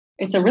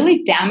It's a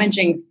really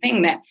damaging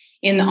thing that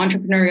in the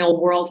entrepreneurial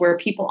world where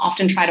people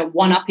often try to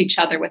one up each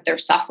other with their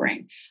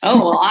suffering. Oh,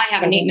 well, I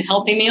haven't eaten a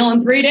healthy meal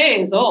in 3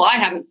 days. Oh, I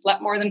haven't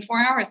slept more than 4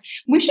 hours.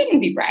 We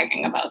shouldn't be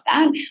bragging about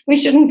that. We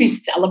shouldn't be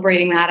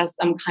celebrating that as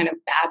some kind of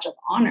badge of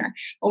honor.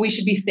 What we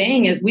should be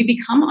saying is we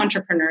become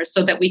entrepreneurs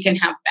so that we can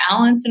have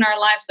balance in our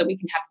lives, so we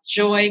can have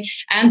joy.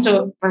 And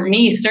so for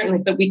me, certainly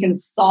so that we can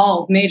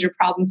solve major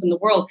problems in the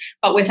world,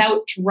 but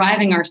without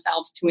driving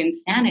ourselves to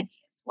insanity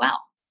as well.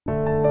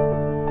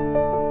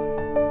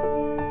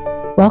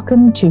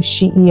 Welcome to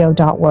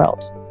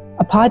SheEO.world,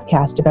 a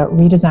podcast about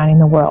redesigning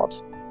the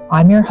world.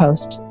 I'm your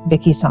host,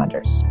 Vicki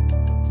Saunders.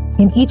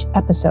 In each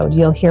episode,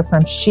 you'll hear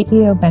from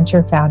SheEO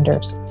venture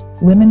founders,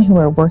 women who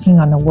are working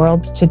on the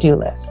world's to-do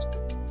list.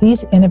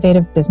 These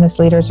innovative business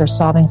leaders are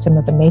solving some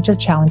of the major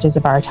challenges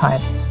of our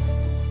times.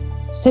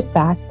 Sit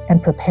back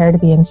and prepare to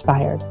be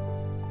inspired.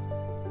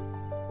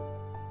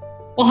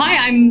 Well,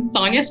 hi, I'm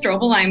Sonia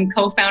Strobel. I'm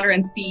co-founder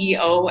and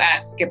CEO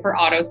at Skipper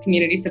Otto's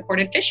Community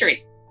Supported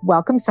Fishery.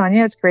 Welcome,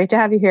 Sonia. It's great to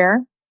have you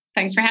here.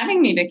 Thanks for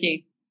having me,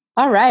 Vicki.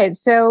 All right.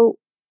 So,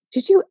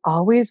 did you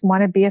always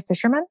want to be a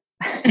fisherman?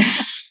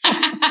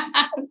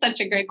 Such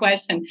a great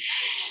question.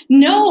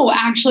 No,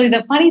 actually,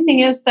 the funny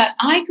thing is that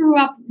I grew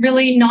up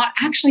really not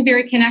actually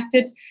very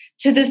connected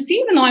to the sea.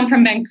 Even though I'm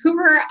from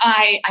Vancouver,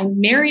 I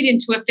married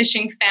into a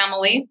fishing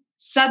family.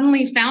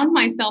 Suddenly found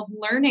myself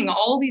learning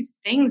all these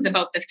things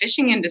about the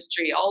fishing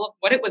industry, all of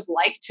what it was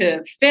like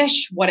to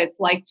fish, what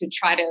it's like to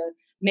try to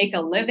make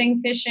a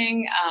living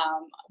fishing,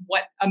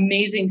 what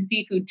amazing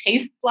seafood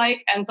tastes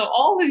like. And so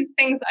all these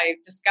things I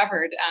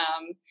discovered,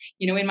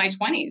 in my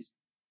 20s.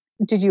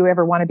 Did you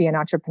ever want to be an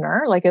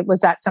entrepreneur? Was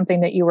that something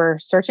that you were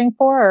searching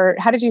for, or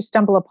how did you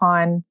stumble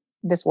upon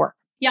this work?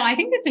 Yeah, I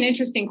think it's an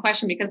interesting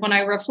question because when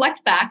I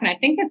reflect back, and I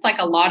think it's like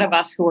a lot of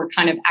us who are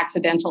kind of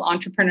accidental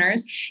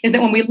entrepreneurs, is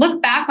that when we look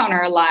back on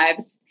our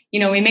lives,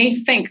 we may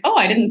think, oh,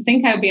 I didn't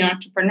think I would be an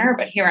entrepreneur,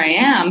 but here I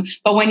am.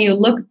 But when you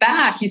look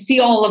back, you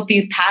see all of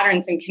these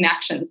patterns and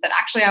connections that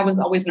actually I was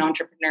always an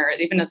entrepreneur.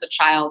 Even as a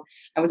child,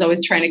 I was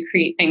always trying to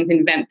create things,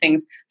 invent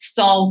things,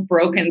 solve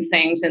broken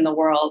things in the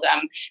world,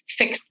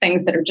 fix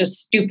things that are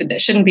just stupid,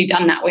 that shouldn't be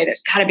done that way.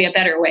 There's got to be a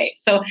better way.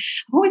 So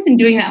I've always been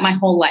doing that my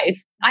whole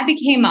life. I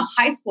became a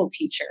high school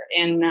teacher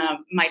in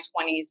my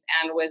 20s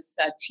and was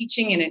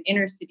teaching in an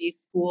inner city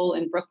school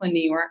in Brooklyn,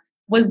 New York.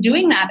 Was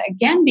doing that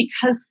again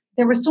because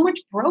there was so much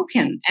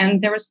broken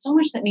and there was so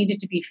much that needed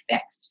to be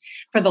fixed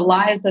for the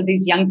lives of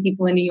these young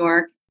people in New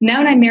York.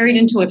 Now I married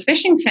into a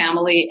fishing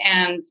family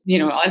and,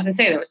 as I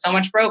say, there was so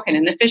much broken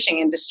in the fishing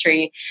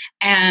industry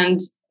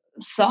and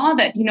saw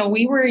that,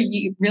 we were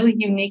really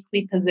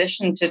uniquely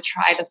positioned to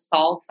try to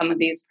solve some of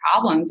these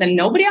problems and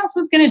nobody else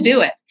was going to do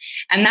it.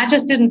 And that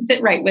just didn't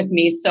sit right with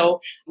me. So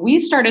we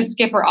started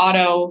Skipper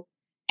Otto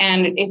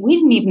and we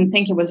didn't even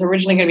think it was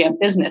originally going to be a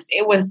business.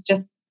 It was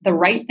just the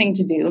right thing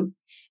to do.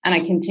 And I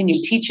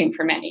continued teaching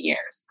for many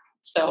years.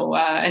 So,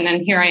 and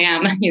then here I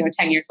am,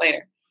 10 years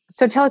later.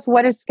 So tell us,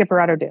 what does Skipper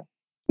Otto do?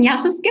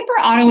 Yeah, so Skipper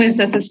Otto is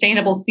a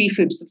sustainable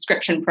seafood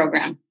subscription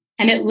program.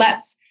 And it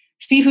lets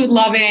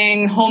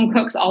seafood-loving home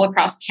cooks all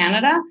across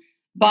Canada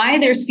buy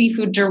their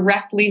seafood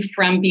directly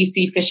from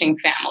BC fishing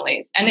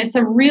families. And it's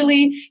a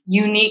really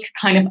unique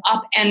kind of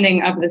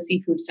upending of the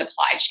seafood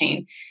supply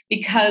chain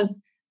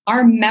because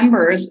our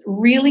members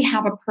really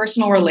have a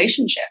personal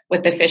relationship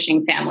with the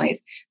fishing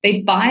families.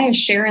 They buy a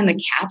share in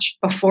the catch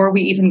before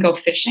we even go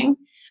fishing.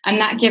 And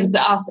that gives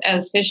us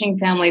as fishing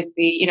families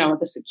the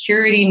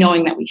security,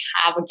 knowing that we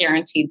have a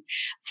guaranteed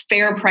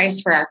fair price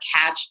for our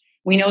catch.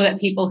 We know that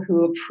people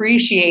who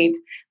appreciate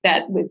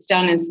that it's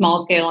done in small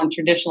scale and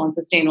traditional and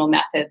sustainable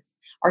methods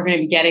are going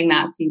to be getting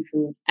that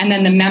seafood. And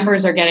then the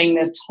members are getting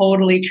this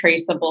totally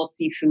traceable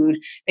seafood.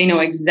 They know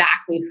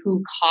exactly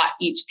who caught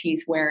each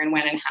piece where and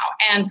when and how.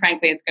 And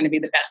frankly, it's going to be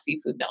the best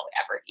seafood they'll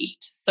ever eat.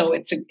 So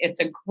it's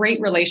a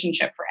great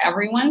relationship for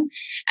everyone.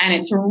 And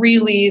it's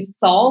really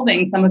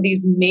solving some of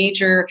these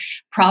major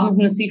problems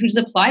in the seafood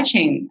supply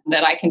chain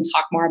that I can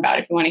talk more about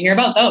if you want to hear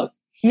about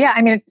those. Yeah.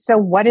 So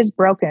what is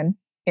broken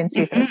in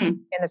seafood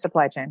in the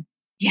supply chain?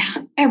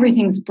 Yeah,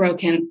 everything's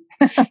broken.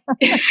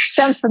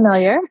 Sounds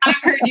familiar. I've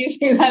heard you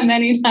say that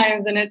many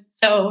times, and it's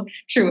so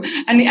true.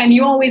 And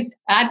you always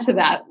add to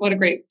that, what a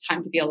great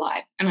time to be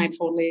alive. And I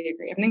totally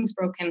agree. Everything's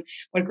broken.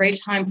 What a great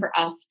time for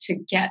us to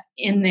get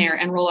in there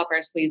and roll up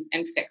our sleeves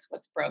and fix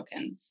what's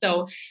broken.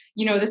 So,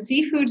 the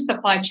seafood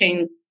supply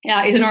chain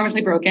is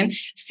enormously broken.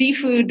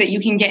 Seafood that you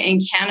can get in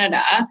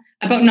Canada,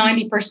 about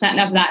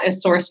 90% of that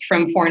is sourced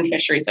from foreign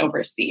fisheries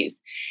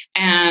overseas.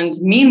 And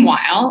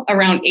meanwhile,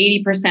 around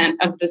 80%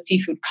 of the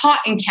seafood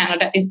caught in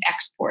Canada is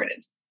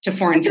exported to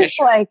foreign fisheries.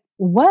 Like,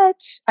 what?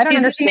 I don't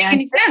Doesn't make understand.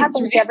 any It sense,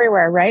 happens right?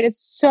 everywhere, right?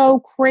 It's so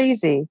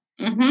crazy.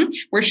 Mm-hmm.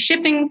 We're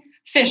shipping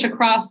fish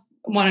across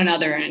one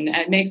another and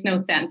it makes no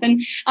sense.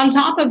 And on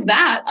top of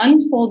that,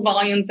 untold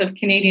volumes of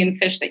Canadian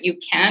fish that you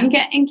can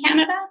get in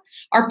Canada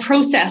are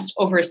processed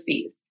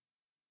overseas.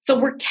 So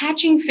we're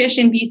catching fish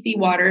in BC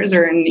waters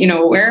or in,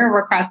 wherever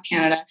across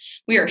Canada.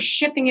 We are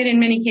shipping it in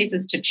many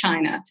cases to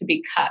China to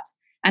be cut.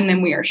 and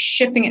then we are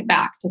shipping it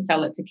back to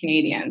sell it to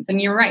Canadians.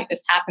 And you're right,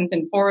 this happens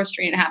in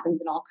forestry and it happens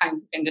in all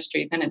kinds of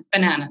industries, and it's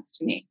bananas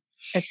to me.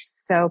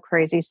 It's so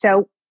crazy.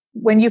 So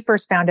when you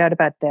first found out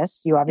about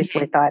this, you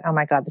obviously thought, oh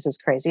my God, this is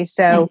crazy.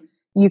 So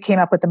you came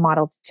up with the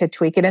model to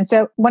tweak it. And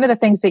so one of the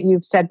things that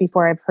you've said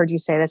before, I've heard you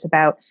say this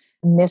about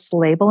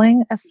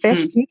mislabeling a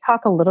fish. Can you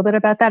talk a little bit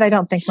about that? I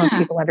don't think most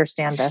people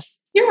understand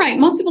this. You're right.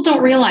 Most people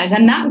don't realize.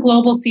 And that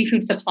global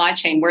seafood supply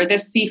chain where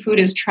this seafood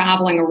is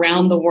traveling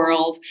around the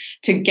world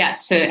to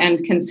get to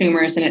end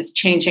consumers, and it's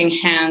changing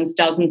hands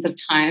dozens of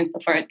times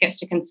before it gets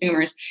to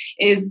consumers,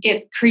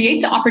 it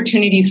creates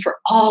opportunities for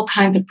all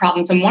kinds of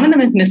problems. And one of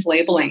them is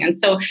mislabeling. And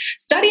so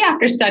study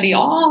after study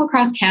all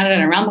across Canada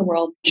and around the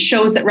world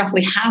shows that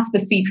roughly half the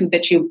seafood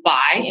that you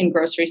buy in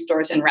grocery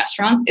stores and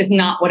restaurants is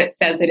not what it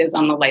says it is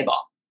on the label.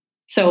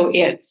 So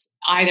it's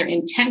either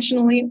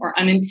intentionally or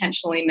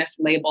unintentionally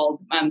mislabeled.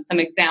 Some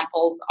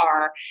examples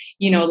are,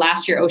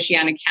 last year,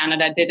 Oceana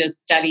Canada did a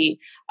study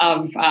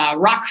of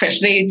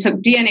rockfish. They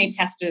took DNA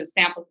tested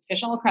samples of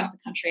fish all across the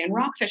country. And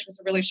rockfish was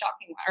a really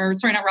shocking one. Or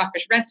sorry, not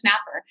rockfish, red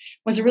snapper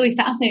was a really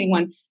fascinating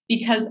one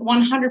because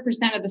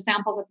 100% of the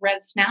samples of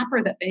red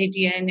snapper that they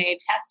DNA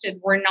tested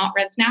were not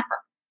red snapper.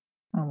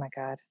 Oh my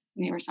God.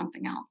 They were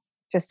something else.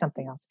 Just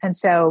something else. And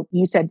so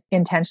you said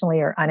intentionally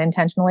or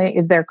unintentionally.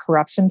 Is there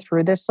corruption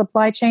through this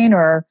supply chain?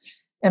 Or,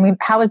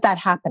 how is that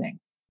happening?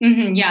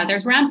 Yeah,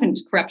 there's rampant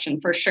corruption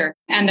for sure.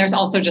 And there's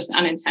also just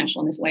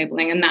unintentional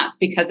mislabeling. And that's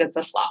because it's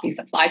a sloppy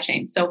supply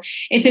chain. So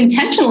it's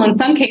intentional in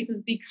some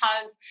cases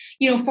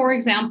because, for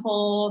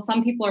example,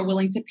 some people are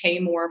willing to pay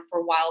more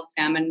for wild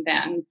salmon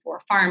than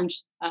for farmed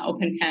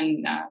open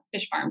pen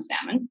fish farm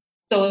salmon.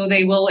 So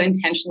they will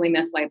intentionally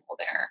mislabel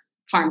their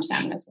farm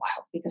salmon as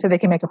wild. So they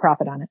can make a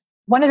profit on it.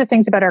 One of the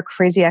things about our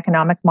crazy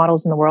economic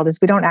models in the world is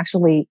we don't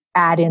actually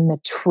add in the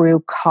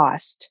true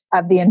cost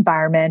of the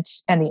environment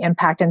and the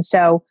impact. And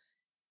so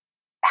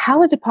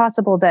how is it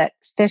possible that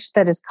fish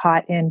that is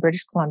caught in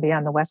British Columbia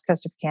on the west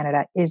coast of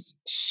Canada is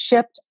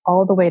shipped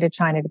all the way to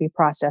China to be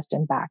processed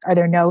and back? Are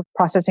there no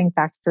processing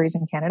factories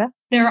in Canada?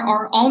 There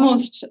are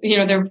almost,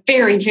 there are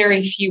very,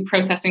 very few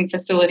processing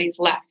facilities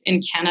left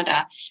in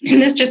Canada.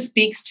 And this just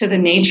speaks to the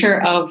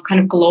nature of kind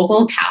of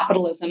global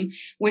capitalism,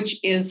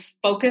 which is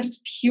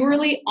focused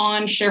purely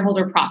on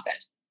shareholder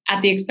profit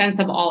at the expense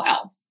of all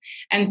else.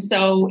 And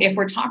so if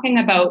we're talking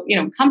about,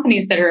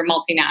 companies that are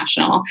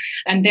multinational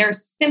and they're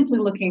simply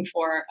looking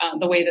for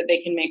the way that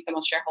they can make the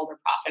most shareholder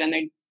profit, and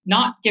they're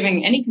not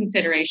giving any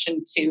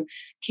consideration to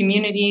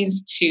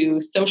communities, to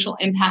social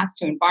impacts,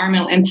 to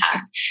environmental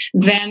impacts,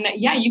 then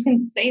you can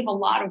save a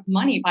lot of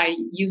money by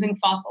using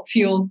fossil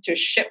fuels to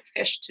ship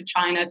fish to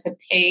China, to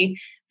pay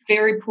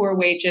very poor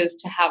wages,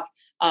 to have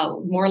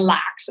more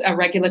lax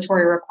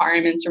regulatory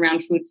requirements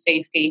around food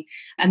safety.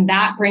 And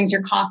that brings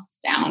your costs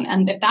down.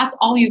 And if that's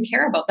all you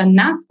care about, then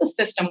that's the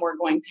system we're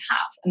going to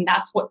have. And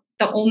that's what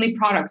the only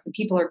products that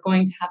people are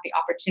going to have the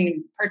opportunity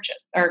to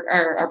purchase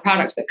are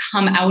products that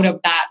come out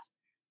of that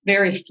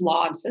very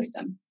flawed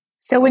system.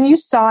 So when you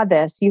saw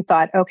this, you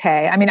thought,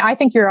 okay, I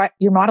think your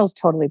model is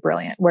totally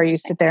brilliant, where you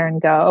sit there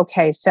and go,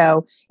 okay,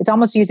 so it's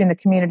almost using the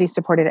community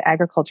supported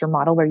agriculture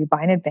model where you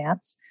buy in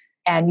advance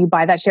and you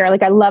buy that share.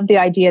 Like, I love the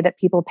idea that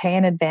people pay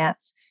in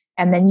advance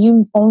and then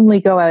you only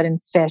go out and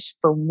fish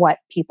for what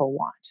people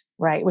want,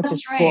 right? Which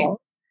is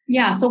cool.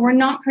 Yeah, so we're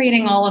not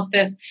creating all of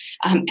this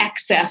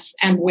excess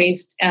and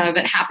waste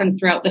that happens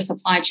throughout the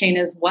supply chain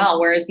as well.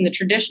 Whereas in the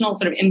traditional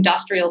sort of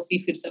industrial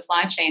seafood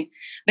supply chain,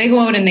 they go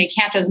out and they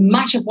catch as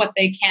much of what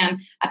they can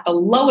at the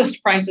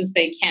lowest prices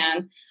they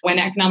can. When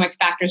economic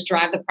factors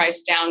drive the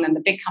price down and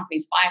the big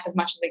companies buy up as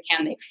much as they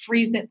can, they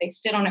freeze it, they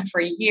sit on it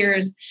for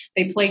years.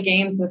 They play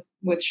games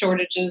with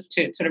shortages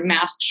to sort of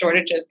mask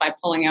shortages by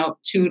pulling out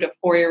 2 to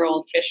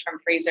 4-year-old fish from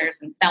freezers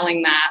and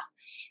selling that,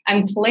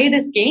 and play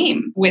this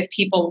game with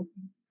people.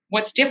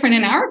 What's different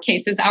in our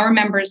case is our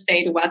members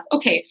say to us,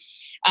 okay,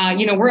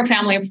 we're a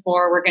family of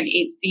 4. We're going to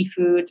eat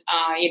seafood,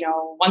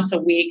 once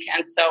a week.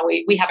 And so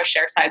we have a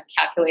share size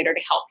calculator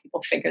to help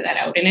people figure that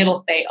out. And it'll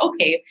say,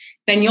 okay,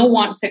 then you'll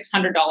want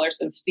 $600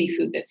 of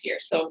seafood this year.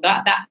 So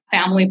that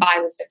family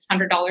buys a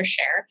 $600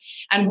 share.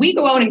 And we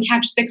go out and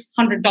catch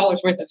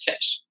 $600 worth of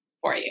fish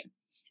for you.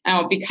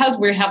 Now, because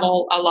we have a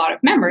lot of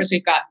members,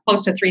 we've got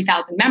close to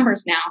 3,000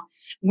 members now,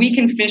 we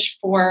can fish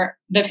for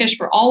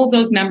all of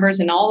those members,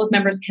 and all those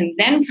members can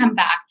then come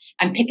back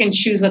and pick and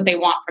choose what they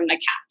want from the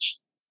catch.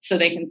 So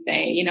they can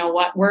say, you know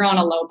what, we're on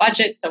a low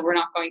budget, so we're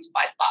not going to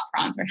buy spot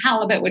prawns or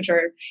halibut, which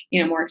are,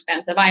 more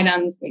expensive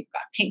items. We've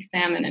got pink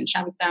salmon and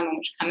chum salmon,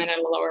 which come in at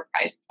a lower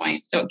price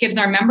point. So it gives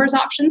our members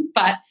options,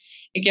 but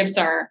it gives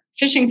our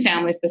fishing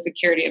families the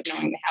security of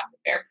knowing they have the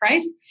fair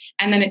price.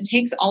 And then it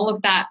takes all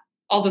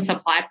the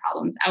supply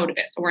problems out of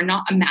it. So we're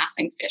not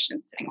amassing fish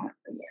and sitting on it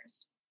for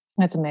years.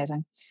 That's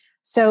amazing.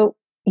 So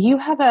you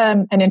have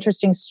an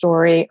interesting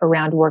story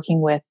around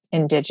working with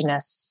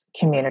Indigenous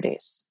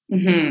communities.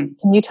 Mm-hmm.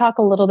 Can you talk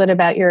a little bit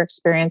about your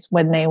experience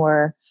when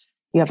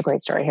you have a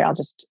great story here. I'll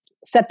just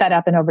set that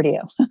up and over to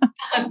you.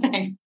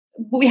 Thanks.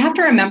 What we have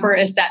to remember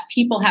is that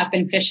people have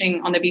been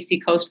fishing on the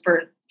BC coast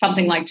for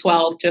something like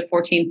 12 to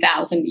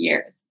 14,000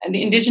 years. And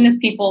the Indigenous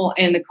people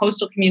in the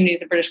coastal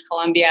communities of British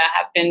Columbia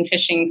have been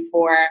fishing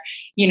for,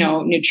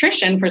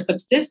 nutrition, for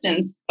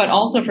subsistence, but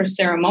also for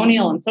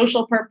ceremonial and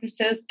social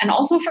purposes, and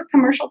also for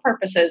commercial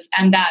purposes.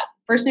 And that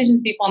First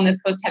Nations people on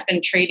this coast have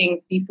been trading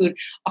seafood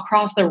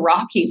across the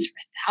Rockies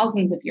for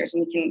thousands of years,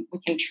 and we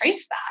can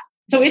trace that.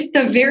 So it's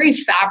the very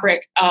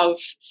fabric of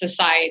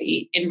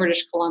society in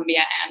British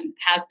Columbia, and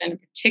has been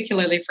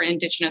particularly for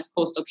Indigenous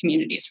coastal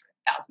communities for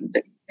thousands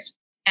of years.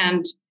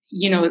 And,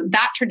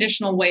 that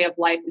traditional way of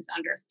life is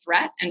under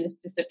threat and is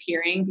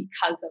disappearing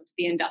because of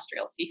the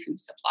industrial seafood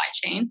supply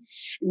chain.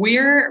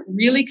 We're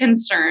really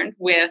concerned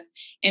with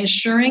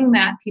ensuring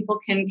that people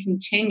can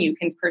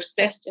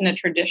persist in a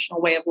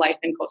traditional way of life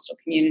in coastal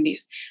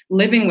communities,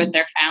 living with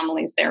their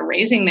families there,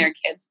 raising their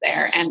kids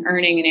there, and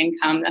earning an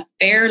income, a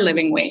fair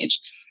living wage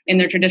in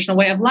their traditional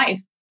way of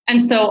life.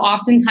 And so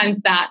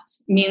oftentimes that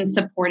means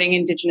supporting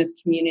Indigenous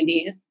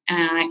communities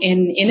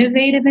in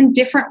innovative and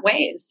different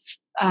ways.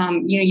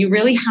 You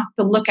really have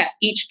to look at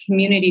each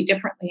community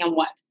differently on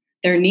what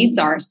their needs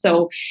are.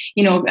 So,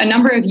 a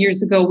number of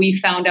years ago, we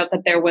found out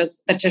that the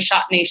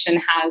Tahltan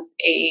Nation has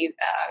a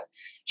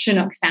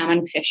Chinook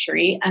salmon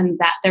fishery, and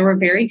that there were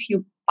very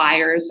few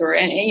buyers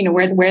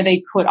where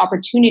they could,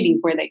 opportunities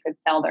where they could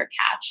sell their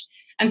catch.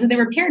 And so they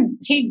were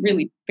paid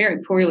really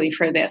very poorly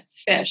for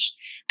this fish.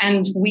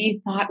 And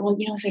we thought, well,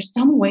 is there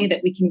some way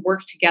that we can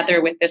work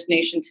together with this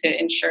nation to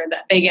ensure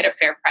that they get a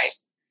fair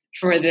price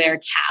for their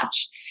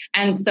catch?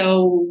 And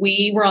so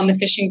we were on the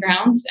fishing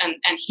grounds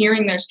and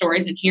hearing their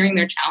stories and hearing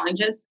their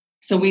challenges.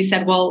 So we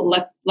said, well,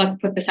 let's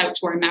put this out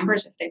to our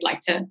members if they'd like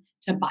to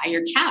buy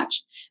your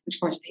catch, which of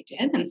course they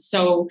did. And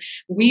so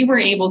we were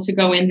able to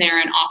go in there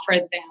and offer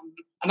them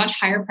a much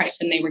higher price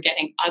than they were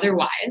getting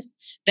otherwise.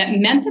 That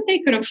meant that they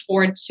could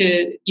afford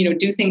to,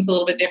 do things a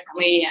little bit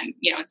differently, and,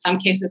 in some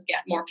cases get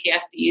more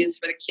PFDs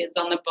for the kids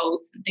on the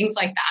boats and things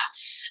like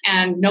that,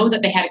 and know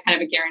that they had a kind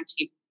of a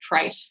guaranteed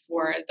price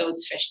for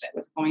those fish that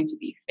was going to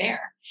be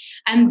fair.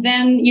 And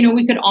then,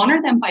 we could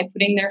honor them by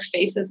putting their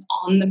faces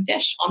on the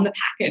fish, on the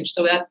package.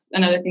 So that's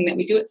another thing that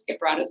we do at Skip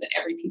Rod, is that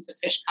every piece of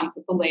fish comes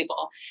with a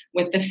label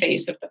with the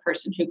face of the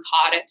person who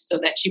caught it, so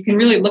that you can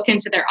really look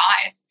into their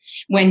eyes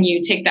when you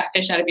take that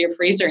fish out of your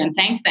freezer and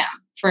thank them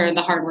for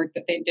the hard work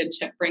that they did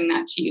to bring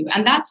that to you.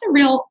 And that's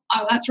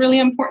really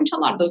important to a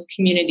lot of those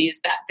communities,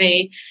 that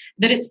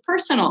it's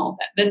personal,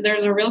 that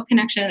there's a real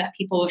connection, that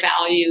people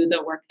value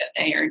the work that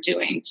they are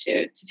doing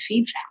to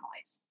feed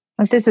families.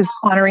 This is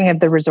honoring of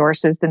the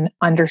resources, and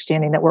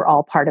understanding that we're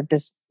all part of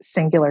this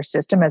singular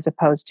system, as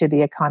opposed to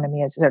the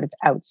economy as sort of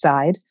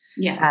outside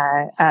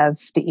of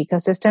the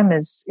ecosystem,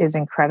 is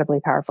incredibly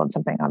powerful, and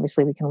something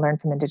obviously we can learn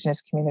from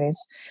Indigenous communities.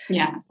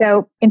 Yeah.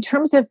 So in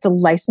terms of the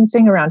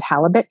licensing around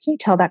halibut, can you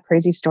tell that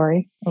crazy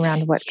story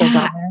around what goes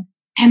on there?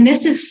 And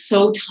this is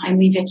so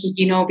timely, Vicki,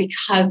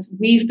 because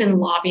we've been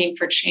lobbying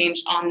for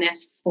change on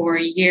this for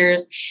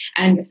years,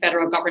 and the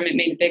federal government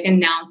made a big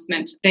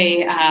announcement.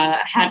 They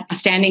had a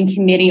standing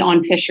committee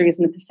on fisheries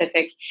in the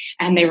Pacific,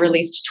 and they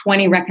released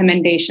 20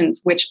 recommendations,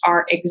 which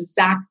are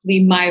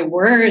exactly my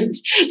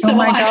words. So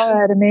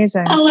God,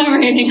 amazing.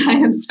 Celebrating. I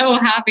am so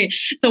happy.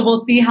 So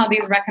we'll see how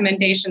these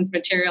recommendations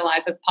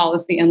materialize as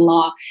policy and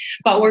law,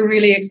 but we're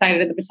really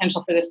excited at the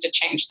potential for this to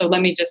change. So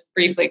let me just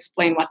briefly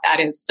explain what that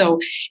is. So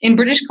in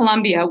British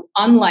Columbia,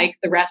 unlike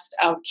the rest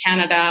of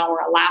Canada or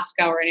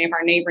Alaska or any of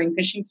our neighboring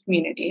fishing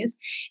communities,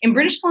 in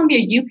British Columbia,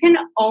 you can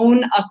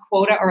own a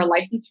quota or a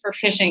license for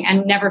fishing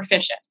and never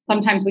fish it.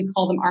 Sometimes we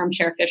call them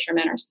armchair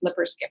fishermen or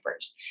slipper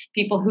skippers,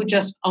 people who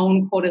just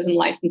own quotas and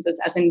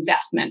licenses as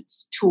investment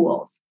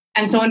tools.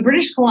 And so in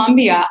British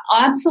Columbia,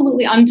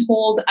 absolutely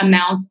untold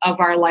amounts of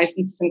our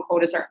licenses and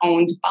quotas are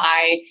owned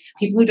by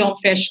people who don't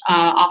fish,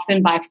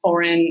 often by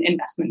foreign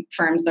investment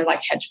firms. They're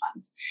like hedge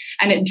funds.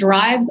 And it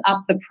drives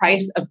up the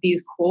price of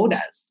these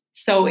quotas.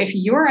 So if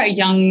you're a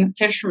young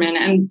fisherman,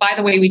 and by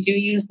the way, we do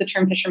use the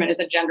term fisherman as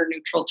a gender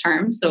neutral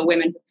term, so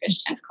women who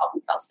fish tend to call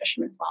themselves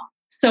fishermen as well.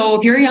 So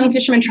if you're a young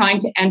fisherman trying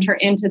to enter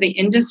into the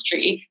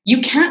industry,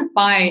 you can't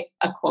buy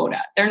a quota.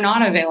 They're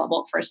not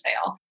available for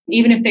sale.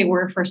 Even if they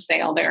were for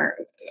sale, they're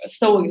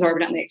so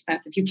exorbitantly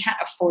expensive. You can't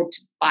afford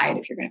to buy it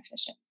if you're going to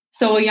fish it.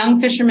 So a young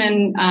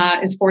fisherman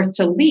is forced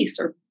to lease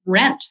or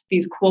rent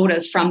these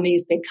quotas from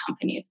these big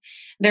companies.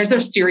 There's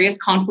a serious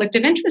conflict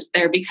of interest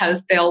there,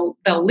 because they'll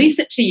lease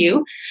it to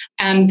you,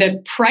 and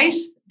the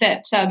price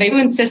that they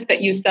insist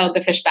that you sell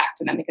the fish back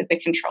to them because they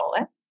control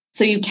it.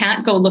 So you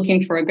can't go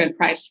looking for a good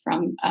price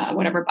from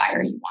whatever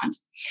buyer you want.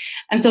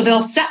 And so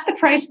they'll set the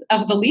price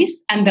of the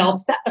lease, and they'll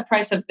set the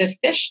price of the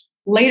fish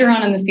later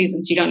on in the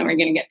season, so you don't know where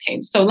you're going to get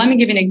paid. So let me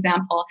give you an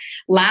example.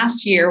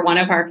 Last year, one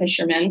of our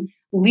fishermen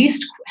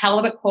leased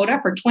halibut quota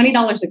for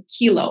 $20 a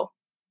kilo.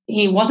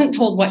 He wasn't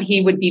told what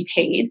he would be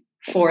paid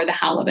for the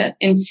halibut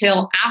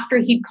until after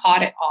he'd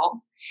caught it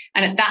all.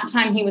 And at that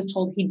time, he was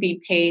told he'd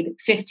be paid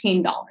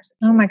 $15.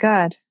 Oh my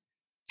God.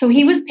 So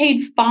he was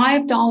paid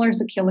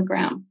 $5 a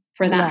kilogram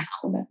for that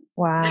halibut.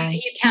 Wow.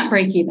 You can't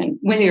break even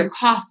with your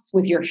costs,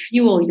 with your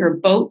fuel, your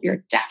boat, your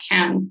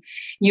deckhands.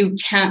 You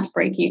can't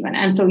break even.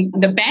 And so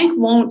the bank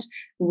won't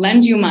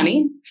lend you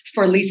money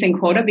for leasing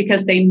quota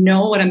because they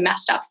know what a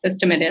messed up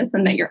system it is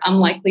and that you're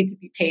unlikely to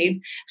be paid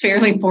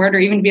fairly for it or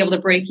even to be able to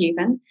break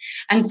even.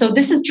 And so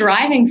this is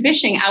driving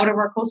fishing out of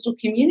our coastal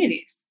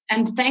communities.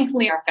 And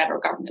thankfully, our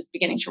federal government is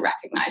beginning to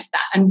recognize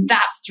that. And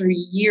that's through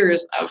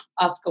years of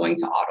us going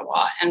to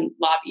Ottawa and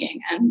lobbying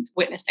and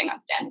witnessing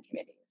on standing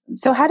committees.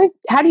 So how do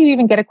you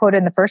even get a quota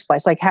in the first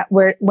place? Like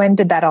when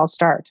did that all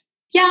start?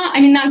 Yeah,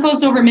 I mean, that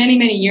goes over many,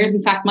 many years.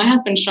 In fact, my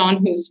husband,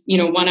 Sean, who's,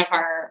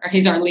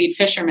 he's our lead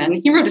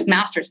fisherman, he wrote his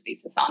master's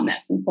thesis on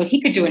this. And so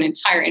he could do an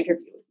entire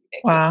interview with me.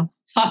 Wow.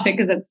 Topic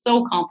because it's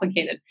so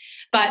complicated.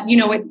 But,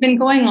 it's been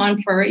going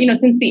on for,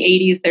 since the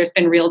 80s, there's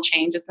been real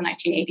changes in the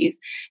 1980s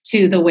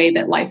to the way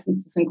that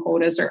licenses and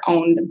quotas are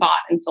owned and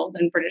bought and sold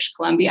in British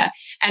Columbia.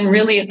 And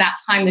really at that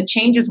time, the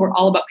changes were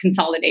all about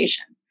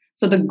consolidation.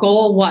 So the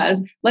goal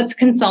was, let's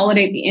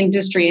consolidate the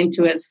industry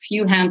into as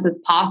few hands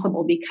as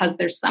possible because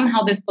there's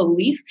somehow this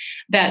belief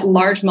that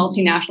large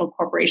multinational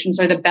corporations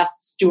are the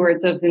best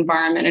stewards of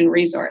environment and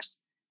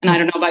resource. And I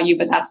don't know about you,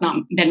 but that's not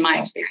been my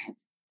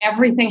experience.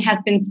 Everything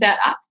has been set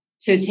up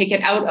to take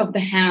it out of the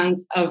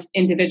hands of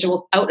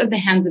individuals, out of the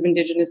hands of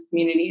Indigenous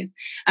communities,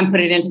 and put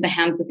it into the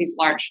hands of these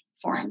large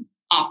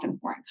often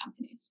foreign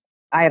companies.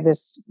 I have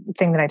this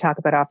thing that I talk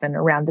about often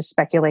around the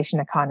speculation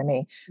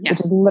economy,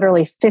 which is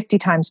literally 50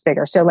 times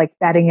bigger. So like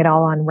betting it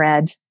all on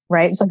red,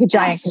 right? It's like a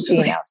giant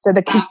casino. So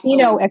the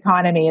casino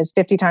economy is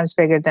 50 times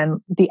bigger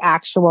than the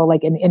actual,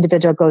 like an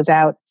individual goes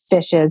out,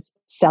 fishes,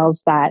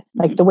 sells that,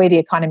 like the way the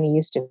economy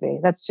used to be.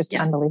 That's just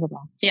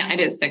unbelievable. Yeah, it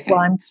is.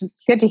 Well,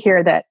 it's good to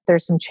hear that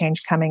there's some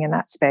change coming in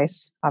that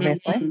space,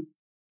 obviously. Mm-hmm.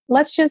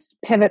 Let's just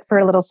pivot for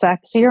a little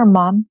sec. So you're a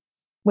mom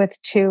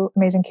with 2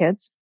 amazing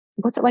kids.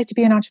 What's it like to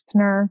be an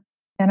entrepreneur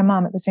and a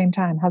mom at the same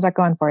time? How's that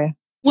going for you?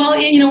 Well,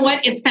 you know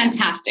what? It's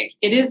fantastic.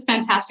 It is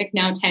fantastic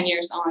now, 10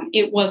 years on.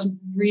 It was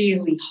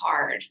really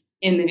hard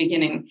in the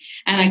beginning.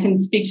 And I can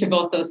speak to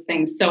both those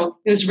things. So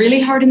it was really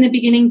hard in the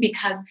beginning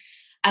because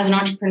as an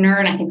entrepreneur,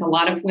 and I think a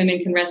lot of women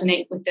can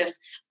resonate with this,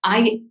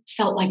 I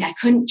felt like I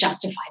couldn't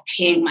justify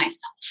paying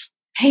myself,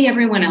 pay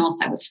everyone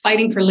else. I was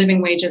fighting for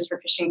living wages for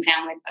fishing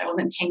families, but I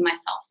wasn't paying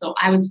myself. So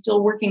I was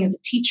still working as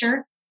a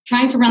teacher,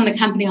 trying to run the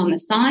company on the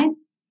side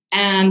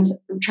and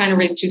trying to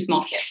raise 2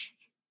 small kids.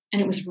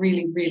 And it was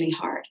really, really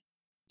hard.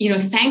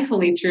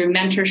 Thankfully through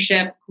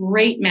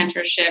great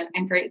mentorship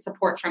and great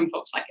support from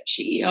folks like at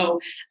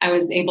SheEO, I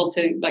was able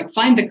to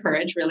find the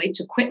courage really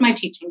to quit my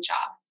teaching job,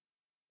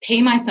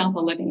 pay myself a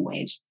living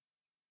wage,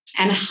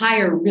 and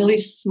hire really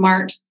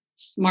smart,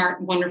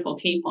 wonderful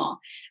people.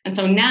 And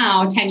so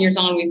now 10 years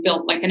on, we've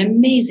built an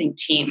amazing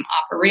team,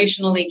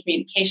 operationally,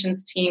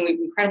 communications team, we have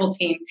an incredible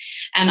team.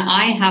 And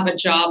I have a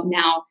job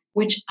now,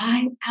 which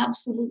I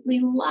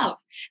absolutely love.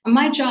 And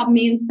my job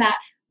means that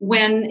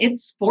when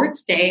it's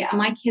sports day at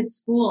my kids'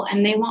 school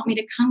and they want me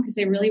to come because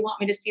they really want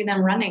me to see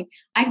them running,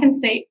 I can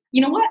say,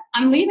 you know what,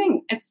 I'm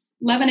leaving. It's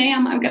 11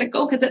 a.m. I've got to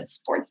go because it's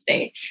sports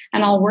day.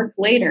 And I'll work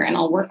later and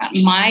I'll work at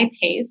my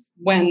pace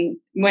when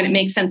it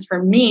makes sense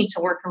for me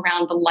to work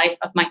around the life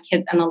of my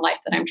kids and the life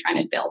that I'm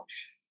trying to build.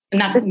 And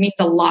that means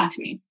a lot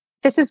to me.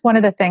 This is one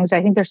of the things,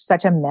 I think there's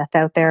such a myth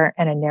out there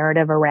and a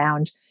narrative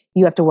around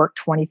you have to work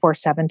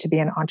 24/7 to be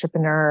an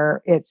entrepreneur.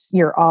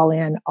 You're all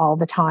in all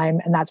the time.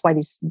 And that's why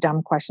these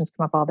dumb questions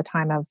come up all the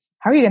time of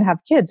how are you going to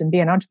have kids and be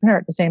an entrepreneur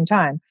at the same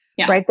time?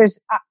 Yeah. Right.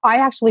 I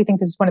actually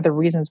think this is one of the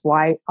reasons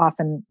why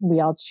often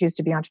we all choose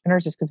to be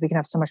entrepreneurs is because we can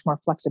have so much more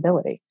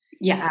flexibility.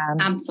 Yes,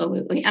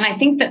 absolutely. And I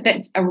think that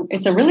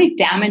it's a really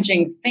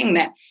damaging thing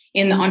that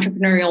in the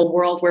entrepreneurial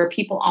world where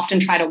people often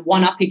try to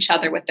one-up each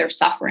other with their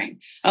suffering.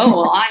 Oh,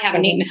 well, I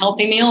haven't eaten a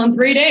healthy meal in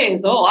 3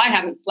 days. Oh, I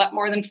haven't slept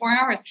more than 4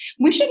 hours.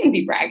 We shouldn't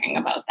be bragging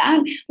about that.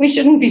 We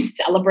shouldn't be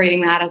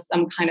celebrating that as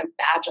some kind of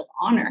badge of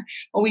honor.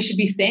 What we should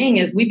be saying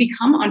is we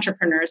become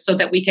entrepreneurs so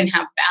that we can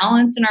have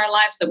balance in our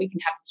lives, so we can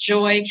have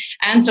joy.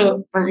 And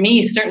so for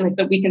me, certainly so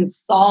that we can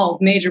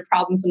solve major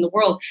problems in the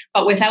world,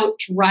 but without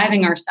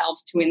driving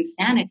ourselves to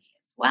insanity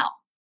as well.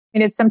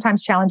 And it's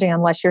sometimes challenging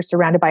unless you're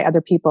surrounded by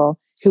other people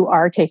who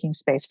are taking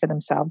space for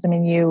themselves. I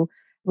mean, you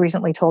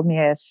recently told me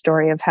a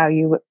story of how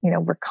you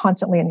were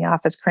constantly in the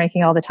office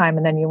cranking all the time.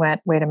 And then you went,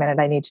 wait a minute,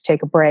 I need to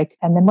take a break.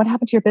 And then what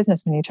happened to your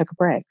business when you took a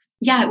break?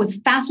 Yeah, it was a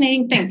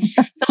fascinating thing.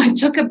 So I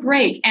took a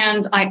break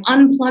and I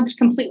unplugged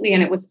completely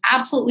and it was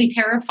absolutely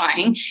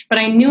terrifying, but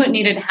I knew it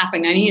needed to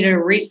happen. I needed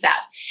a reset.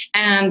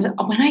 And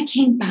when I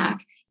came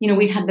back,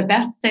 we had the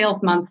best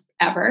sales months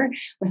ever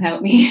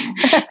without me.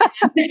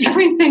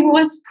 Everything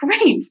was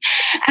great.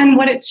 And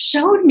what it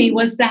showed me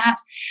was that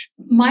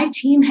my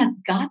team has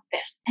got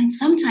this. And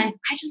sometimes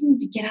I just need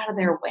to get out of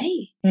their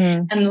way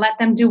and let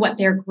them do what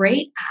they're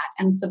great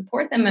at and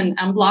support them and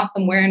unblock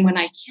them where and when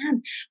I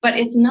can. But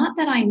it's not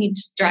that I need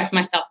to drive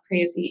myself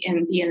crazy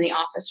and be in the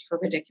office for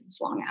ridiculous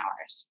long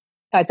hours.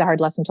 It's a hard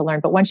lesson to learn,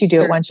 but once you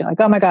do it once, you're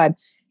like, oh my God.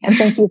 And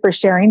thank you for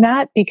sharing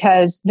that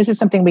because this is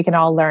something we can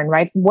all learn,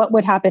 right? What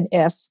would happen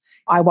if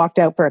I walked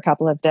out for a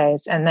couple of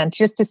days and then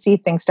just to see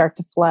things start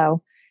to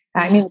flow?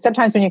 I mean,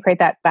 sometimes when you create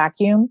that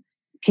vacuum,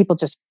 people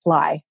just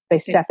fly. They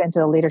step into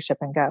the leadership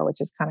and go,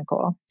 which is kind of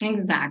cool.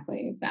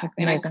 Exactly.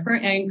 And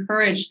I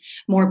encourage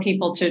more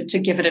people to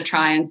give it a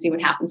try and see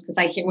what happens.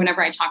 Because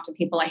whenever I talk to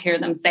people, I hear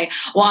them say,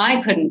 well,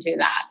 I couldn't do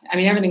that. I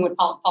mean, everything would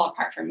fall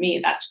apart for me.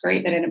 That's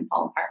great that it didn't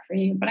fall apart for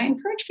you. But I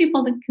encourage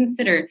people to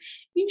consider, are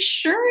you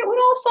sure it would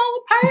all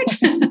fall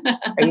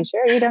apart? Are you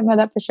sure? You don't know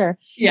that for sure.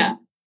 Yeah.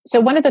 So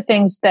one of the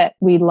things that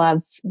we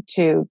love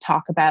to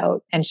talk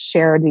about and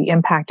share the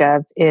impact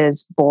of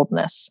is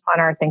boldness on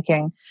our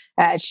thinking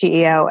at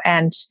SheEO.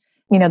 And,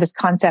 this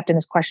concept and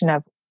this question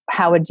of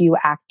how would you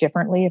act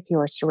differently if you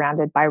were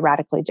surrounded by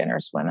radically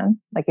generous women?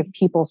 Like if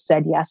people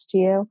said yes to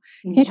you.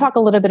 Mm-hmm. Can you talk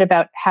a little bit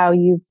about how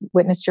you've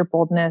witnessed your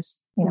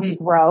boldness,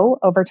 grow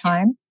over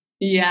time?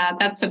 Yeah,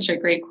 that's such a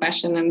great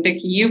question. And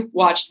Vicki, you've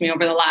watched me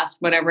over the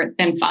last, whatever it's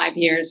been, 5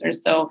 years or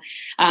so,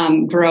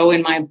 grow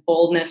in my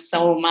boldness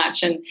so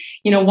much. And,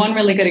 one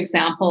really good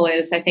example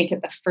is, I think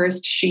at the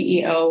first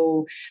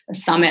SheEO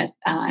summit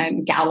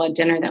and gala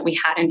dinner that we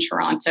had in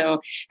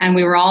Toronto, and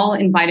we were all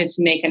invited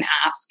to make an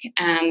ask.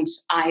 And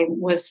I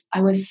was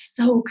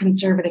so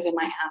conservative in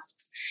my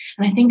asks.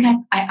 And I think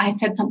I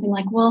said something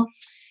like, well,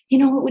 it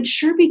would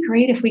sure be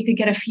great if we could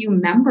get a few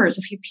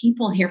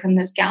people here from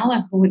this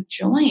gala who would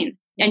join.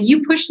 And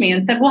you pushed me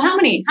and said, well, how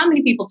many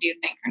people do you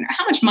think? Or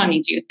how much money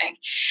do you think?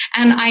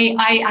 And I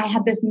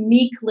had this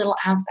meek little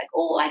ask, like,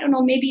 oh, I don't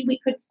know, maybe we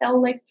could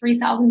sell like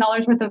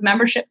 $3,000 worth of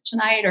memberships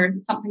tonight or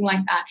something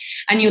like that.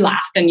 And you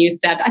laughed and you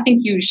said, I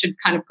think you should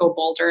kind of go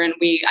bolder. And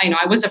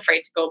I was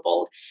afraid to go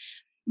bold.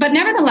 But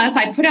nevertheless,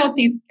 I put out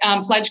these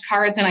pledge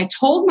cards and I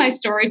told my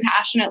story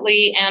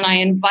passionately, and I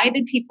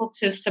invited people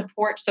to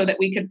support so that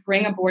we could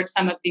bring aboard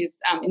some of these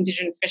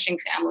Indigenous fishing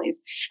families.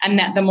 And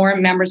that the more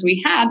members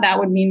we had, that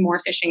would mean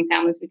more fishing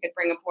families we could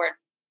bring aboard.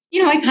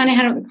 I kind of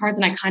had out the cards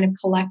and I kind of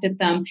collected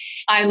them.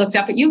 I looked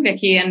up at you,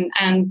 Vicki,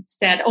 and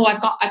said, oh,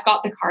 I've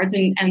got the cards.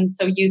 And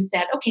so you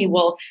said, okay,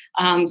 well,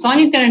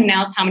 Sonia's going to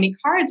announce how many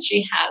cards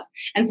she has.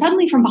 And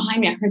suddenly from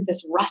behind me, I heard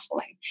this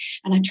rustling.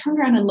 And I turned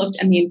around and looked,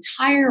 and the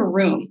entire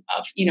room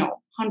of,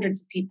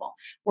 hundreds of people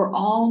were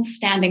all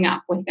standing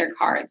up with their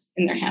cards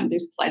in their hand,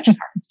 these pledge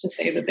cards to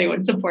say that they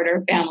would support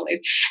our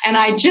families. And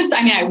I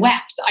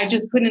wept. I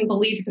just couldn't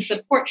believe the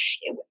support.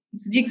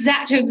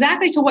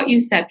 Exactly to what you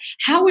said.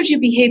 How would you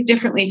behave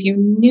differently if you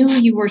knew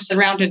you were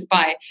surrounded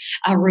by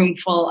a room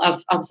full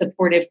of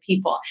supportive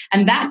people?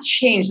 And that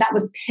changed. That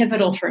was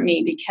pivotal for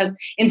me, because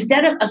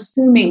instead of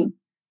assuming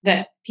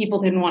that people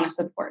didn't want to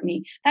support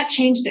me, that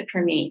changed it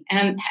for me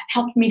and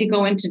helped me to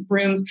go into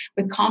rooms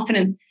with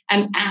confidence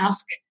and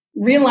ask,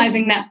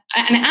 realizing that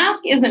an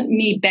ask isn't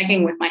me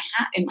begging with my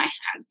hat in my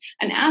hand.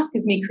 An ask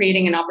is me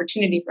creating an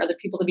opportunity for other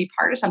people to be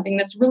part of something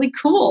that's really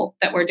cool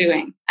that we're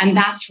doing. And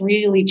that's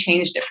really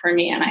changed it for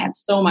me. And I have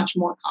so much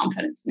more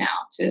confidence now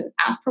to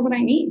ask for what I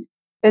need.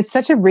 It's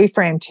such a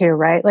reframe too,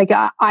 right? Like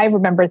I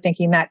remember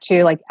thinking that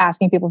too, like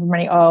asking people for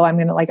money. Oh,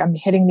 I'm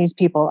hitting these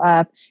people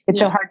up. It's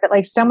so hard. But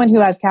like someone who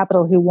has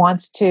capital, who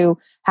wants to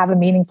have a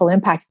meaningful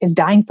impact, is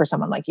dying for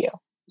someone like you.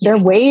 They're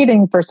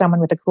waiting for someone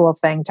with a cool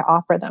thing to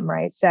offer them,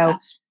 right? So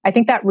I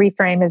think that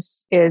reframe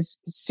is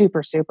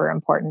super, super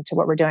important to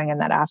what we're doing in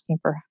that asking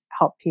for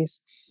help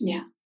piece.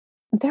 Yeah.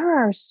 There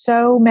are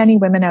so many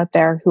women out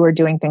there who are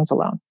doing things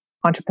alone,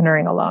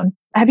 entrepreneuring alone.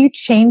 Have you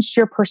changed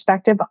your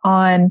perspective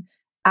on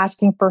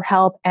asking for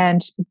help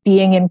and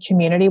being in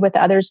community with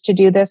others to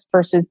do this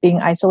versus being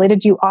isolated?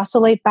 Do you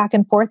oscillate back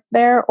and forth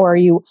there, or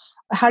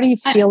how do you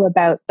feel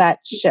about that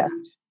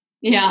shift?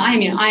 Yeah,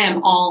 I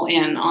am all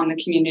in on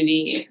the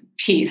community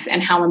piece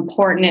and how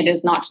important it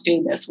is not to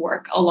do this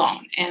work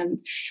alone. And,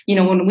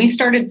 when we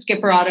started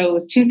Skipperotto, it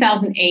was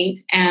 2008,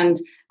 and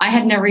I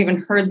had never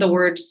even heard the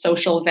word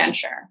social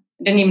venture.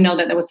 I didn't even know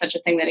that there was such a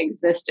thing that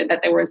existed,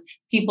 that there was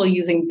people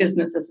using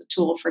business as a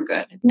tool for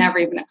good. It never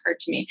even occurred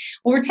to me.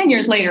 Well, we're 10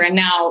 years later, and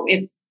now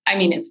it's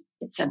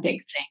a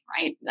big thing,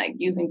 right? Like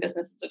using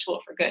business as a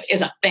tool for good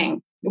is a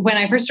thing. When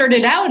I first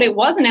started out, it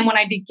wasn't. And when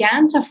I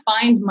began to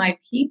find my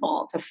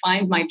people, to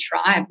find my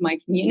tribe, my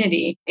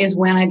community, is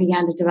when I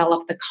began to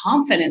develop the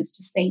confidence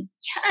to say,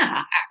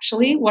 yeah,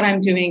 actually, what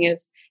I'm doing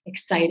is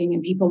exciting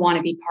and people want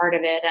to be part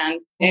of it. And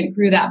it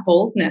grew that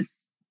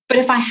boldness. But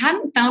if I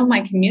hadn't found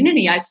my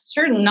community, I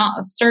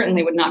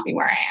certainly would not be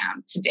where I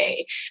am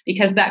today,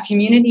 because that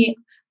community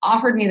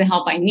offered me the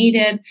help I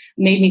needed,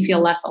 made me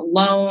feel less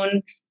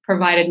alone,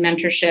 provided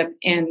mentorship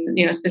in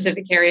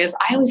specific areas.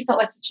 I always felt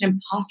like such an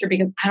imposter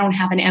because I don't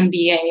have an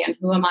MBA, and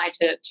who am I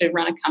to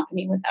run a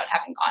company without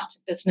having gone to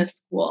business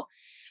school?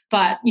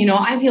 But,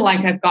 I feel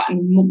like I've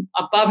gotten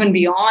above and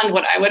beyond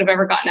what I would have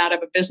ever gotten out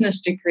of a business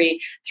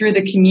degree through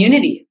the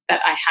community that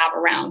I have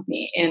around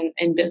me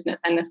in business,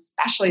 and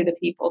especially the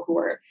people who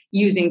are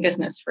using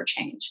business for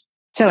change.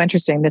 So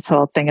interesting, this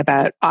whole thing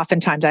about,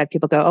 oftentimes I have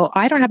people go, oh,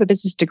 I don't have a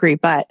business degree,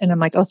 and I'm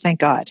like, oh, thank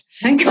God.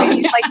 Thank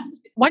God.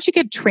 once you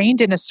get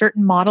trained in a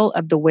certain model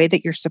of the way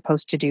that you're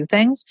supposed to do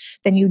things,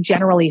 then you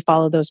generally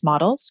follow those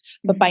models.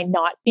 But by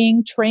not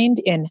being trained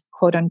in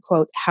quote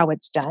unquote how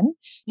it's done,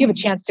 you have a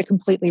chance to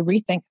completely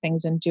rethink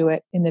things and do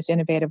it in this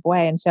innovative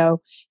way. And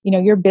so,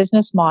 your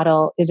business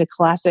model is a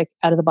classic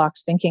out of the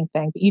box thinking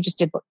thing, but you just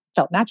did what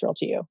felt natural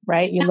to you,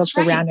 right? You looked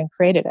around and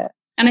created it.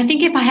 And I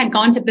think if I had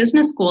gone to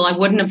business school, I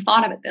wouldn't have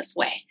thought of it this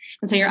way.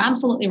 And so you're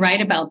absolutely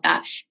right about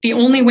that. The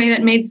only way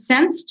that made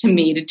sense to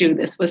me to do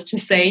this was to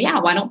say,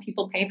 yeah, why don't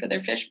people pay for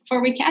their fish before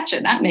we catch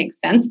it? That makes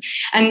sense.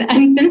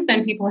 And since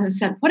then, people have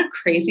said, what a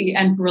crazy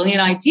and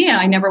brilliant idea.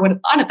 I never would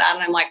have thought of that.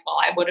 And I'm like, well,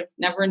 I would have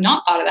never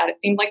not thought of that. It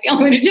seemed like the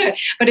only way to do it.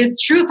 But it's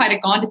true. If I'd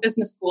have gone to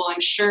business school,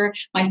 I'm sure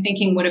my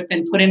thinking would have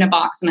been put in a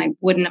box and I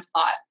wouldn't have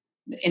thought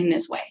in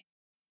this way.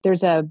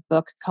 There's a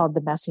book called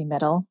The Messy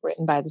Middle,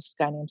 written by this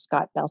guy named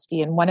Scott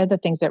Belsky. And one of the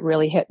things that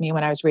really hit me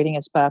when I was reading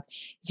his book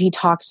is he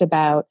talks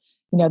about,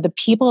 the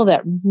people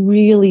that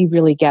really,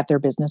 really get their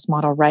business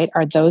model right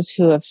are those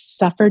who have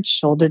suffered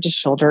shoulder to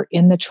shoulder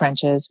in the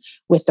trenches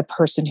with the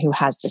person who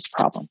has this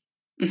problem.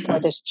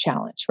 Or this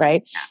challenge,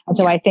 right? And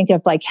so I think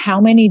of like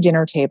how many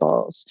dinner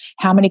tables,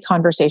 how many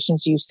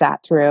conversations you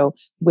sat through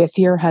with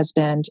your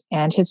husband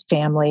and his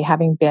family,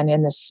 having been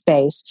in this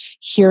space,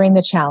 hearing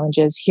the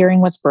challenges,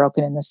 hearing what's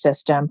broken in the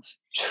system,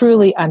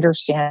 truly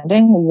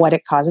understanding what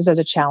it causes as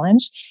a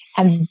challenge,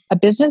 and a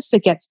business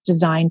that gets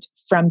designed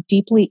from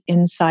deeply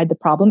inside the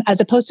problem,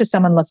 as opposed to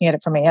someone looking at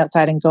it from the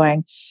outside and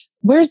going,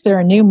 where's there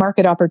a new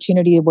market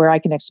opportunity where I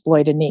can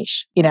exploit a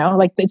niche?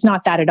 Like it's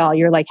not that at all.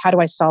 You're like, how do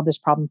I solve this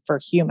problem for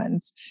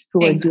humans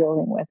who are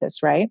dealing with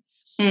this, right?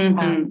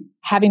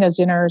 Having those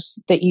dinners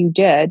that you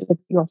did with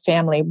your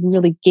family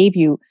really gave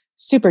you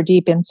super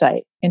deep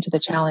insight into the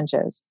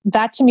challenges.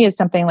 That to me is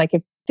something like,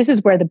 if this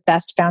is where the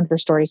best founder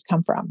stories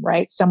come from,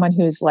 right? Someone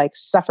who's like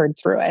suffered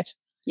through it.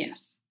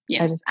 Yes,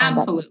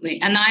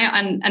 absolutely.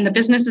 And the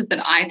businesses that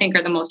I think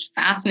are the most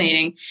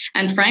fascinating,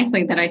 and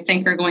frankly, that I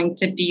think are going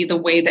to be the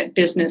way that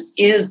business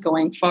is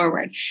going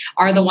forward,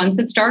 are the ones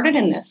that started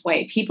in this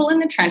way. People in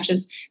the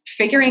trenches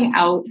figuring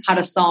out how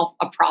to solve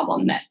a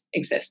problem that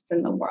exists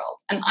in the world.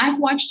 And I've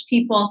watched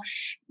people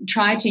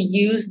try to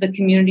use the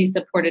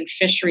community-supported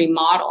fishery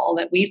model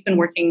that we've been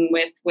working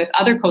with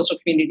other coastal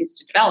communities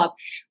to develop.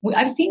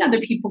 I've seen other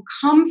people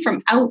come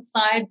from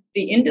outside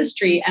the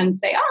industry and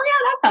say, oh yeah,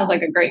 that sounds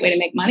like a great way to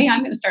make money.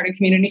 I'm going to start a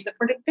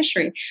community-supported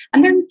fishery.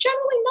 And they're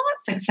generally not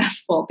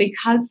successful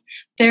because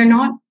they're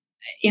not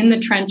in the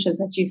trenches,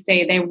 as you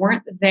say. They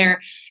weren't there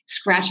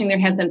scratching their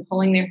heads and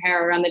pulling their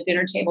hair around the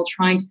dinner table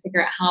trying to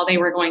figure out how they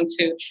were going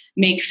to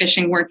make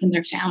fishing work in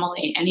their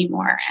family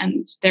anymore.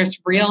 And there's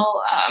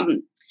real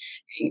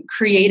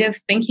creative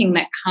thinking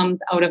that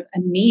comes out of a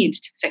need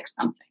to fix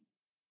something.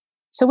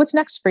 So what's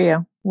next for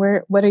you?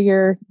 What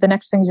are the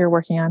next things you're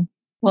working on?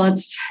 Well,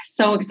 it's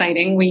so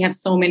exciting. We have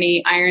so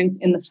many irons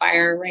in the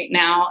fire right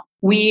now.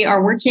 We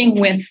are working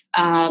with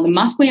the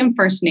Musqueam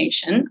First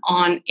Nation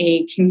on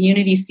a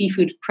community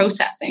seafood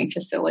processing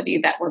facility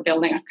that we're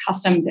building, a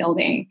custom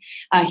building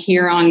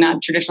here on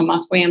traditional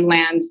Musqueam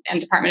land and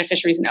Department of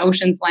Fisheries and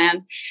Oceans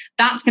land.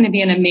 That's going to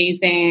be an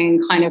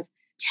amazing kind of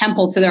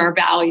temple to their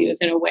values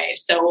in a way.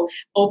 So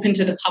open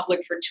to the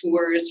public for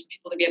tours, for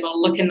people to be able to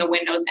look in the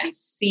windows and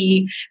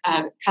see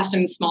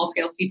custom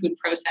small-scale seafood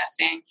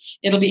processing.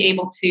 It'll be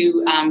able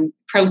to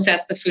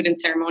process the food and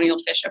ceremonial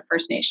fish of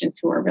First Nations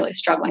who are really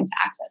struggling to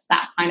access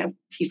that kind of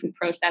seafood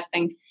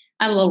processing.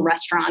 A little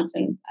restaurant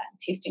and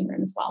tasting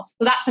room as well.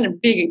 So that's a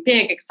big,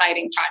 big,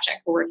 exciting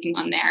project we're working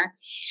on there.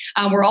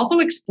 We're also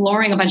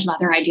exploring a bunch of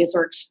other ideas.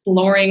 We're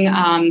exploring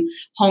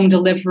home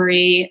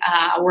delivery.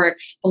 We're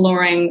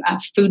exploring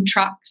food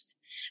trucks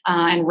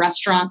and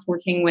restaurants,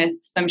 working with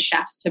some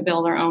chefs to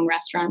build our own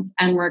restaurants.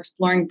 And we're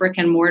exploring brick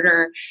and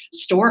mortar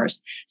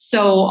stores.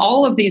 So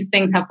all of these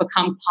things have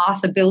become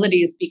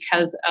possibilities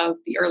because of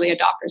the early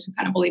adopters who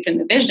kind of believed in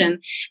the vision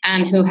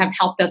and who have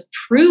helped us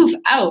prove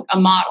out a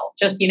model.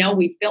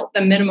 We built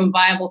the minimum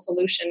viable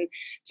solution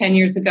 10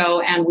 years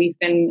ago, and we've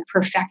been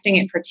perfecting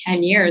it for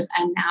 10 years.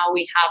 And now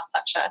we have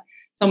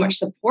so much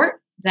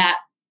support that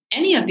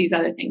any of these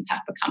other things have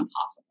become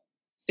possible.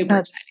 Super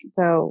exciting.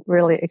 So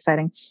really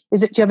exciting.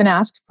 Do you have an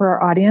ask for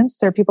our audience?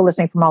 There are people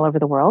listening from all over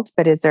the world,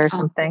 but is there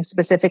something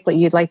specifically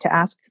you'd like to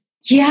ask?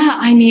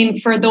 Yeah,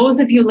 for those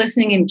of you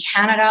listening in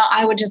Canada,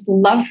 I would just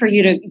love for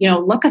you to,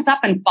 look us up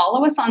and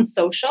follow us on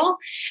social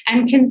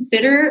and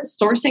consider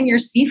sourcing your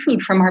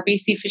seafood from our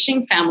BC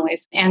fishing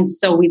families. And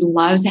so we'd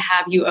love to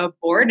have you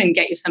aboard and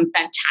get you some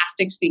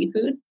fantastic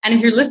seafood. And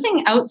if you're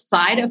listening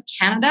outside of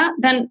Canada,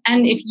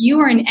 and if you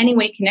are in any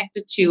way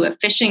connected to a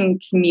fishing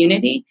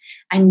community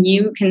and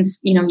you can,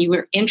 you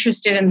were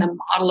interested in the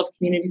model of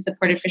community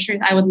supported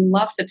fisheries, I would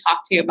love to talk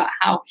to you about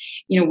how,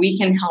 we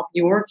can help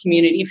your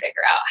community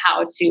figure out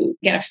how to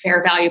get a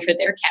fair value for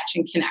their catch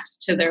and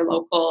connect to their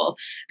local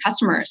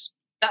customers.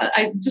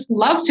 I just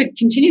love to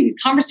continue these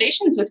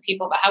conversations with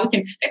people about how we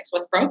can fix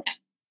what's broken.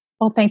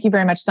 Well, thank you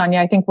very much, Sonia.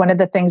 I think one of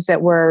the things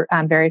that we're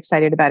very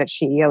excited about at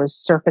SheEO is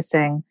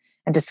surfacing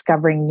and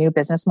discovering new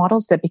business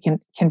models that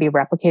can be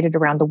replicated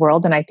around the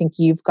world. And I think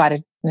you've got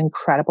a an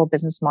incredible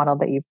business model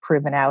that you've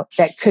proven out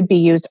that could be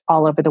used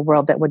all over the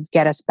world that would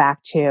get us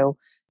back to,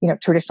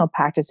 traditional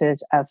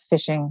practices of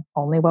fishing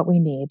only what we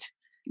need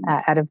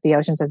out of the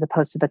oceans, as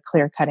opposed to the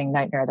clear-cutting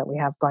nightmare that we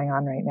have going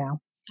on right now.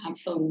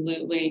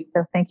 Absolutely.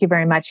 So thank you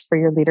very much for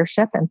your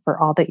leadership and for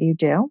all that you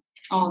do.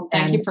 Oh,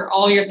 thank you for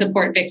all your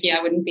support, Vicki.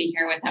 I wouldn't be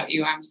here without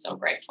you. I'm so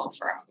grateful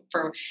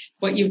for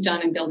what you've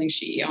done in building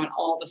SheEO and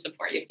all the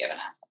support you've given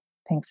us.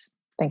 Thanks.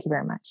 Thank you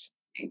very much.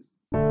 Thanks.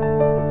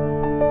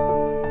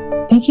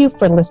 Thank you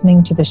for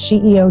listening to the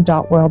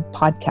SheEO.world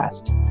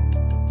podcast.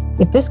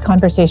 If this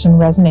conversation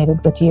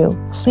resonated with you,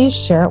 please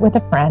share it with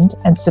a friend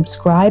and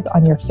subscribe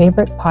on your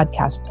favorite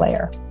podcast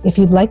player. If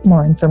you'd like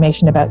more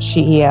information about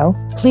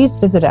SheEO, please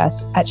visit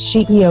us at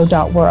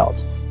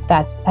SheEO.world.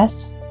 That's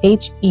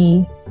SheEO.world.